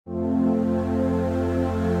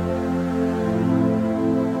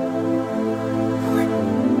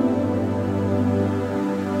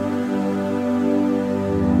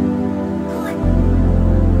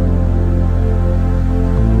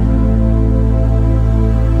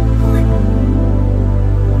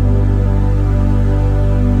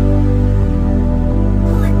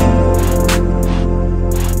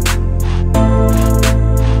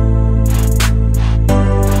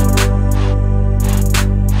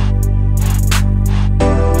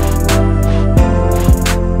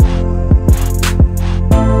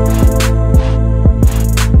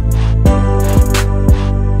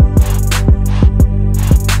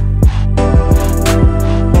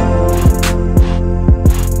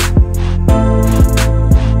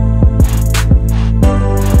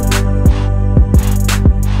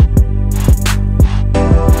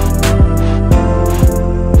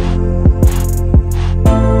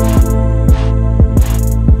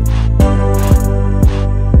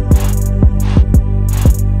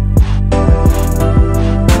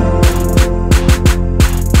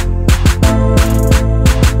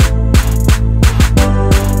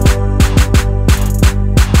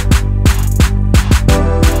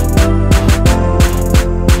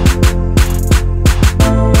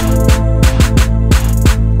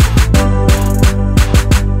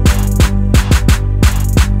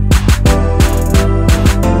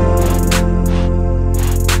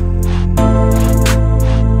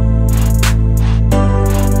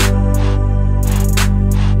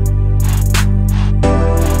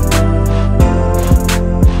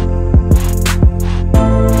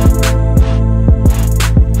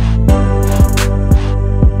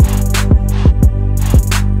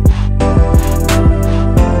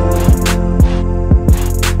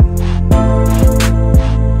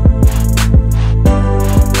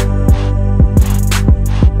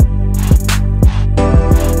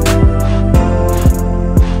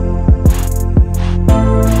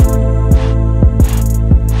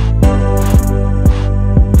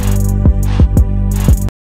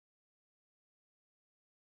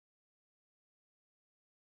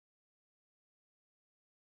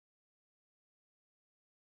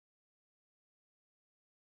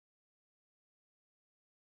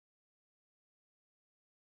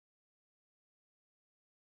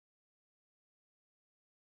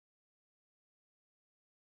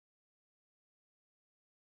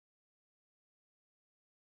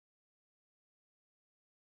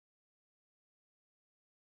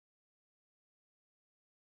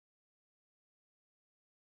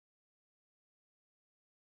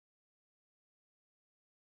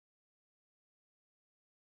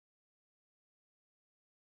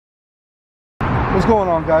What's going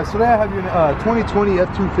on, guys? Today I have your 2020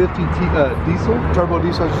 F-250 diesel, turbo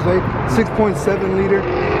diesel I should say, 6.7 liter.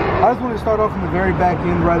 I just want to start off from the very back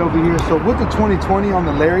end right over here. So with the 2020 on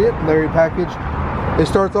the Lariat package, it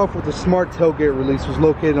starts off with the smart tailgate release, which is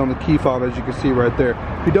located on the key fob, as you can see right there.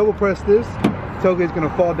 If you double press this, the tailgate's going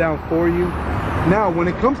to fall down for you. Now when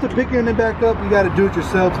it comes to picking it back up, you got to do it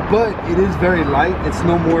yourselves, but it is very light. It's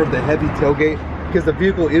no more of the heavy tailgate because the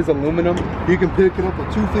vehicle is aluminum. You can pick it up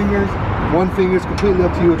with 2 fingers. 1 finger is completely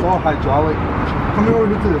up to you. It's all hydraulic. Coming over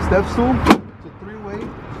here to the step stool, it's a 3-way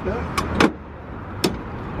step,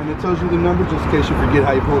 and it tells you the number just in case you forget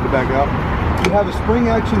how you pulled it back out. You have a spring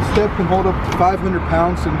action step, can hold up to 500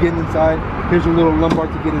 pounds. So getting inside, here's your little lumbar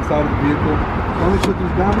to get inside of the vehicle. So let me put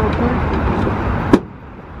this down real quick.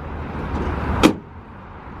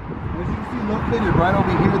 As you can see located right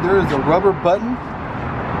over here, there is a rubber button.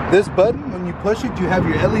 This button, when you push it, you have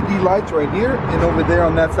your LED lights right here and over there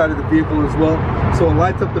on that side of the vehicle as well. So it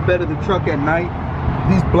lights up the bed of the truck at night.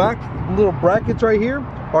 These black little brackets right here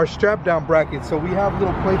are strap down brackets. So we have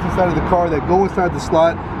little plates inside of the car that go inside the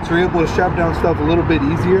slot, so you're able to strap down stuff a little bit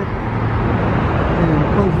easier. And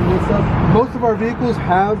closing this up. Most of our vehicles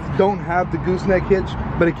don't have the gooseneck hitch,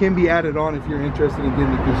 but it can be added on if you're interested in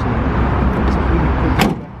getting the gooseneck.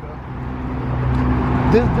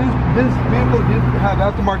 This vehicle did have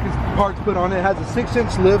aftermarket parts put on it. It has a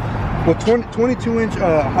 6-inch lift with 22-inch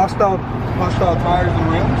hostile tires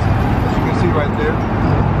and rims, as you can see right there.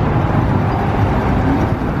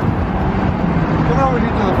 Coming over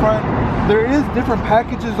here to the front, there is different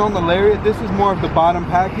packages on the Lariat. This is more of the bottom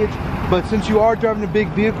package, but since you are driving a big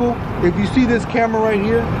vehicle, if you see this camera right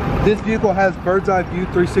here, this vehicle has bird's eye view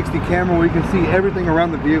 360 camera where you can see everything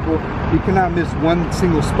around the vehicle. You cannot miss one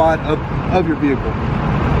single spot of your vehicle.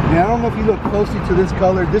 And I don't know if you look closely to this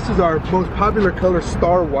color, this is our most popular color,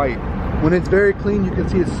 Star White. When it's very clean, you can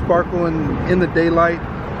see it sparkling in the daylight,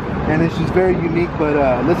 and it's just very unique. But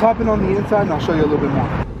let's hop in on the inside and I'll show you a little bit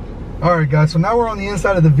more. Alright guys, so now we're on the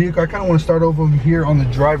inside of the vehicle. I kind of want to start over here on the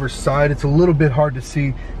driver's side. It's a little bit hard to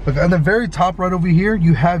see, but at the very top right over here,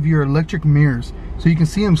 you have your electric mirrors. So you can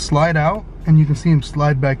see them slide out and you can see them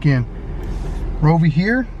slide back in. Right over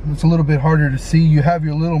here, it's a little bit harder to see. You have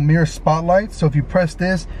your little mirror spotlight. So if you press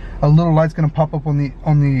this, a little light's gonna pop up on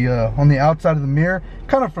the outside of the mirror,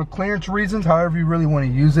 kind of for clearance reasons, however you really want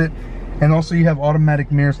to use it. And also you have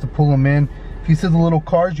automatic mirrors to pull them in. If you see the little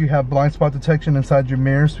cars, you have blind spot detection inside your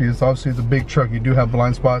mirrors, because obviously it's a big truck, you do have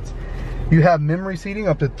blind spots. You have memory seating,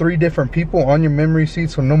 up to 3 different people on your memory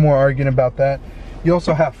seat, so no more arguing about that. You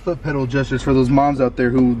also have foot pedal adjusters for those moms out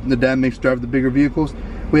there who the dad makes drive the bigger vehicles.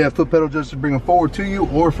 We have foot pedal adjusters to bring them forward to you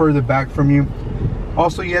or further back from you.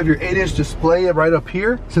 Also, you have your 8-inch display right up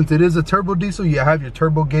here. Since it is a turbo diesel, you have your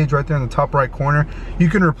turbo gauge right there in the top right corner. You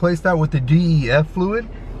can replace that with the DEF fluid,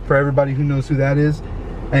 for everybody who knows who that is.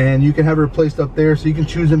 And you can have it replaced up there, so you can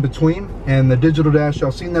choose in between. And the digital dash,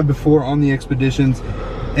 y'all seen that before on the Expeditions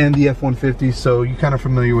and the F-150, so you're kind of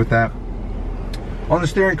familiar with that. On the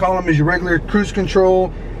steering column is your regular cruise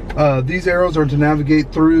control. These arrows are to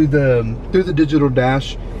navigate through the digital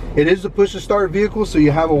dash. It is a push to start vehicle, so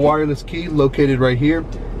you have a wireless key located right here,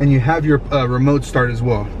 and you have your remote start as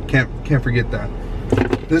well. Can't forget that.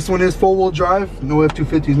 This one is 4-wheel drive. No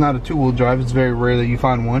F-250 is not a 2-wheel drive. It's very rare that you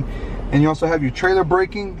find one. And you also have your trailer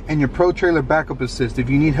braking and your Pro Trailer backup assist. If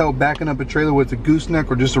you need help backing up a trailer with a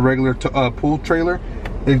gooseneck or just a regular pull trailer,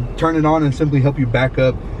 they turn it on and simply help you back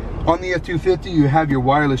up. On the F-250, you have your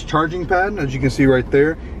wireless charging pad, as you can see right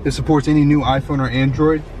there. It supports any new iPhone or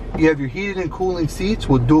Android. You have your heated and cooling seats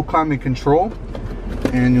with dual climate control,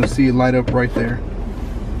 and you'll see it light up right there.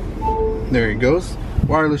 There it goes.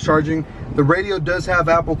 Wireless charging. The radio does have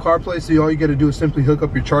Apple CarPlay, so all you got to do is simply hook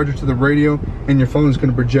up your charger to the radio, and your phone is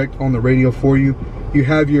going to project on the radio for you. You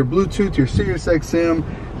have your Bluetooth, your Sirius XM.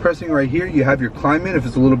 Pressing right here, you have your climate if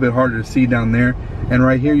it's a little bit harder to see down there, and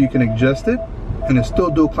right here you can adjust it. And it's still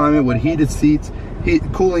dual climate with heated seats,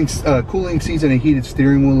 cooling seats, and a heated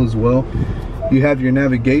steering wheel as well. You have your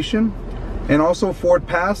navigation, and also Ford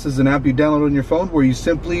Pass is an app you download on your phone where you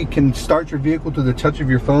simply can start your vehicle to the touch of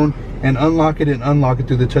your phone and unlock it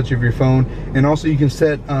through the touch of your phone. And also you can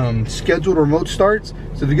set scheduled remote starts.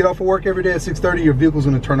 So if you get off of work every day at 6:30, your vehicle's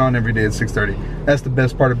going to turn on every day at 6:30. That's the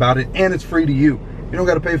best part about it, and it's free to you. You don't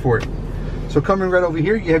got to pay for it. So coming right over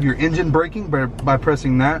here, you have your engine braking by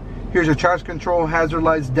pressing that. Here's your traction control, hazard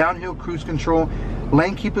lights, downhill cruise control.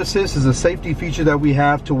 Lane keep assist is a safety feature that we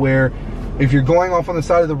have to where if you're going off on the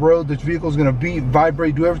side of the road, this vehicle is going to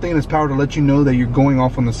vibrate, do everything in its power to let you know that you're going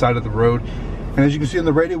off on the side of the road. And as you can see on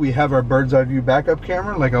the radio, we have our bird's eye view backup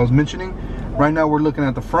camera, like I was mentioning. Right now we're looking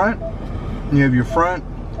at the front. You have your front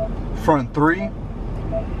 3,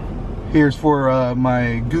 Here's for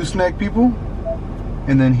my gooseneck people.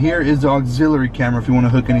 And then here is the auxiliary camera if you want to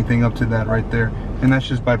hook anything up to that right there. And that's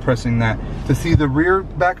just by pressing that. To see the rear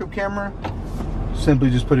backup camera, simply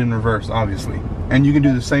just put it in reverse, obviously. And you can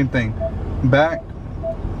do the same thing. Back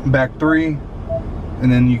 3,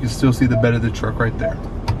 and then you can still see the bed of the truck right there.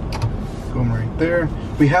 Going right there.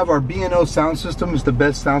 We have our B&O sound system. It's the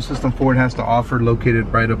best sound system Ford has to offer,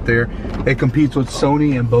 located right up there. It competes with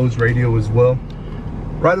Sony and Bose radio as well.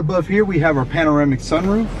 Right above here we have our panoramic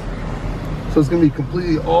sunroof. So it's going to be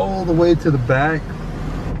completely all the way to the back.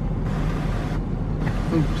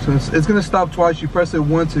 So it's going to stop twice. You press it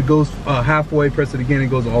once, it goes halfway. Press it again, it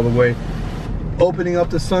goes all the way. Opening up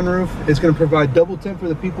the sunroof, it's going to provide double tent for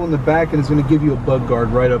the people in the back, and it's going to give you a bug guard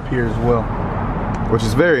right up here as well, which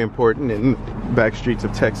is very important in back streets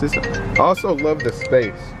of Texas. I also love the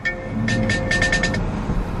space.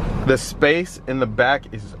 The space in the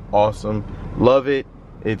back is awesome. Love it.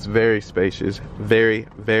 It's very spacious, very,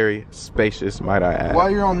 very spacious, might I add.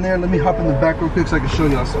 While you're on there, let me hop in the back real quick so I can show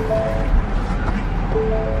y'all something.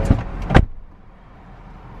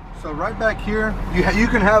 So right back here, you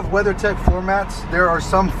can have WeatherTech floor mats. There are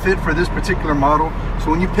some fit for this particular model.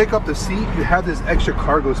 So when you pick up the seat, you have this extra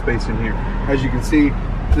cargo space in here. As you can see,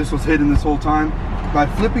 this was hidden this whole time. By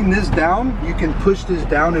flipping this down, you can push this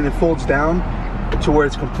down and it folds down to where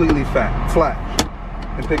it's completely flat.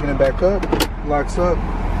 And picking it back up, locks up,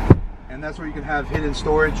 and that's where you can have hidden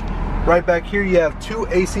storage. Right back here you have 2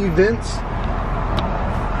 AC vents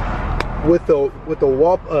with the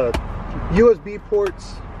wall USB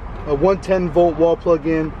ports, a 110 volt wall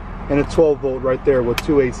plug-in, and a 12 volt right there with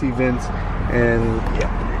 2 AC vents. And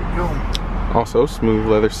yeah, there you go. Also smooth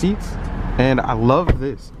leather seats, and I love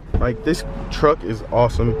this. Like, this truck is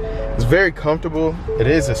awesome. It's very comfortable. It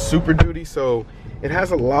is a Super Duty, so it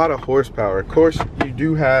has a lot of horsepower. Of course, you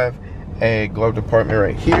do have a glove compartment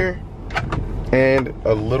right here and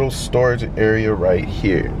a little storage area right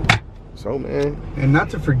here. So, man. And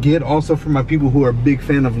not to forget, also for my people who are a big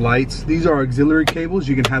fan of lights, these are auxiliary cables.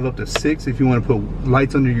 You can have up to 6 if you want to put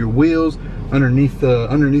lights under your wheels, underneath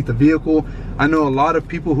the vehicle. I know a lot of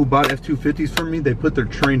people who bought F-250s from me, they put their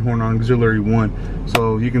train horn on auxiliary 1.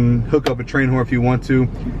 So you can hook up a train horn if you want to,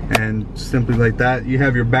 and simply like that. You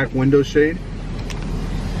have your back window shade,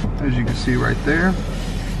 as you can see right there.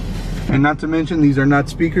 And not to mention, these are not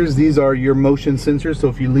speakers, these are your motion sensors. So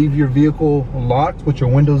if you leave your vehicle locked with your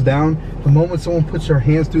windows down, the moment someone puts their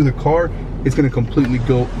hands through the car, it's going to completely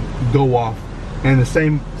go off. And the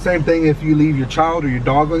same thing if you leave your child or your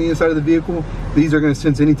dog on the inside of the vehicle, these are going to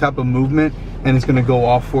sense any type of movement and it's going to go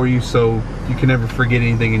off for you, so you can never forget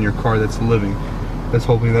anything in your car that's living. Let's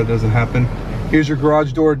hoping that doesn't happen. Here's your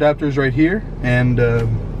garage door adapters right here, and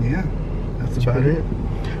yeah, that's about it.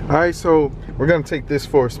 All right, so we're gonna take this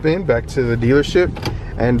for a spin back to the dealership.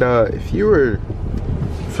 And if you were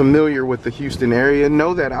familiar with the Houston area,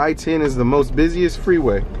 know that I-10 is the most busiest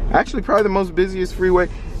freeway, actually probably the most busiest freeway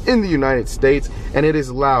in the United States, and it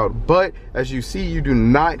is loud. But as you see, you do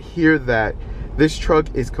not hear that. This truck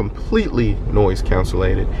is completely noise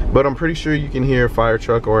cancellated, but I'm pretty sure you can hear a fire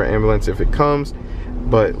truck or an ambulance if it comes.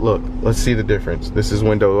 But look, let's see the difference. This is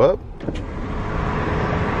window up,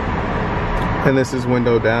 and this is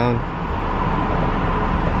window down.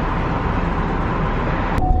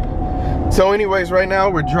 So anyways, right now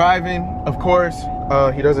we're driving. Of course,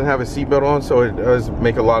 he doesn't have a seatbelt on, so it does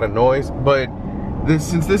make a lot of noise. But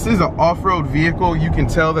since this is an off-road vehicle, you can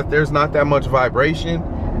tell that there's not that much vibration,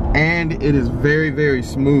 and it is very, very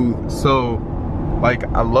smooth. So, like,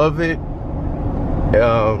 I love it.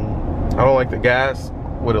 I don't like the gas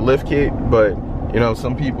with a lift kit, but you know,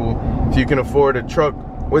 some people, if you can afford a truck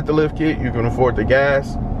with the lift kit, you can afford the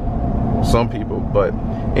gas. Some people. But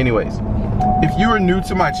anyways, if you are new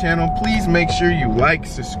to my channel, please make sure you like,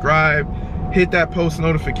 subscribe, hit that post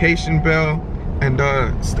notification bell, and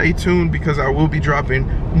stay tuned, because I will be dropping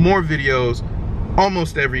more videos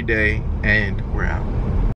almost every day. And we're out.